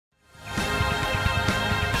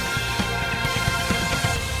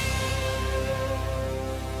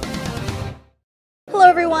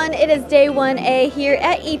everyone, it is day 1A here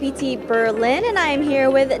at EPT Berlin, and I am here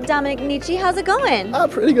with Dominik Nitsche. How's it going?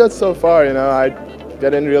 Pretty good so far, you know. I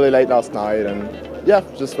got in really late last night and yeah,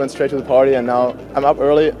 just went straight to the party, and now I'm up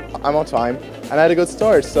early, I'm on time, and I had a good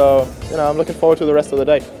start, so you know, I'm looking forward to the rest of the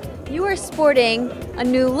day. You are sporting a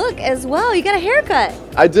new look as well. You got a haircut.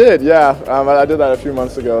 I did, yeah. I did that a few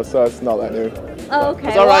months ago, so it's not that new. Oh, okay.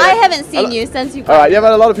 Well, I haven't seen you since you. Alright, yeah,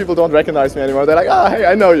 but a lot of people don't recognize me anymore. They're like, oh, hey,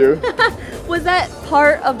 I know you. Was that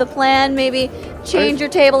part of the plan? Maybe change your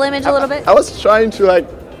table image a little bit? I was trying to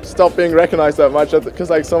stop being recognized that much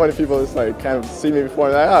because so many people just kind of see me before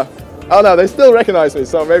and they're like, oh no, they still recognize me.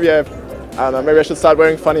 So maybe I don't know, maybe I should start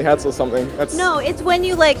wearing funny hats or something. No, it's when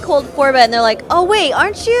you cold forbet and they're like, oh wait,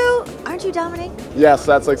 aren't you Dominik? Yes,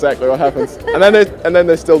 that's exactly what happens. and then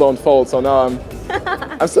they still don't fold. So now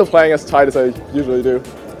I'm still playing as tight as I usually do.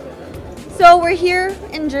 So we're here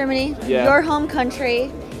in Germany, yeah. Your home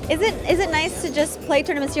country. Is it nice to just play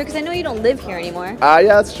tournaments here? Because I know you don't live here anymore. Yeah,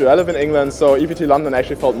 that's true. I live in England, so EPT London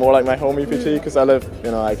actually felt more like my home EPT because I live,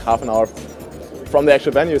 half an hour from the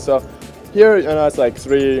actual venue. So here, it's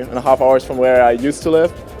 3.5 hours from where I used to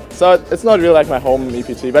live. So it's not really like my home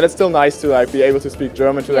EPT, but it's still nice to be able to speak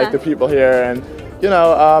German to the people here, and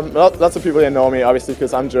lots of people here know me obviously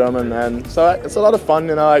because I'm German, and so it's a lot of fun.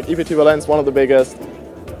 EPT Berlin is one of the biggest,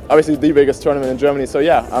 obviously the biggest tournament in Germany. So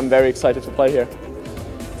yeah, I'm very excited to play here.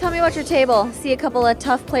 Tell me about your table. See a couple of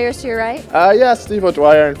tough players to your right? Yeah, Steve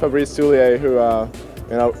O'Dwyer and Fabrice Soulier, who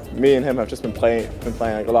me and him have just been playing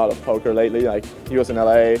a lot of poker lately. He was in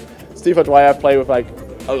LA. Steve O'Dwyer I've played with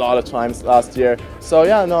a lot of times last year. So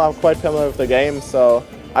yeah, no, I'm quite familiar with the game. So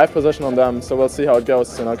I have position on them. So we'll see how it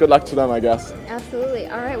goes. Good luck to them, I guess. Absolutely.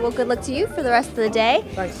 All right. Well, good luck to you for the rest of the day.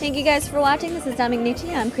 Thanks. Thank you guys for watching. This is Dominik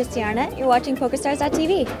Nitsche. I'm Christy Arnett. You're watching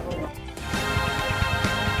PokerStars.tv.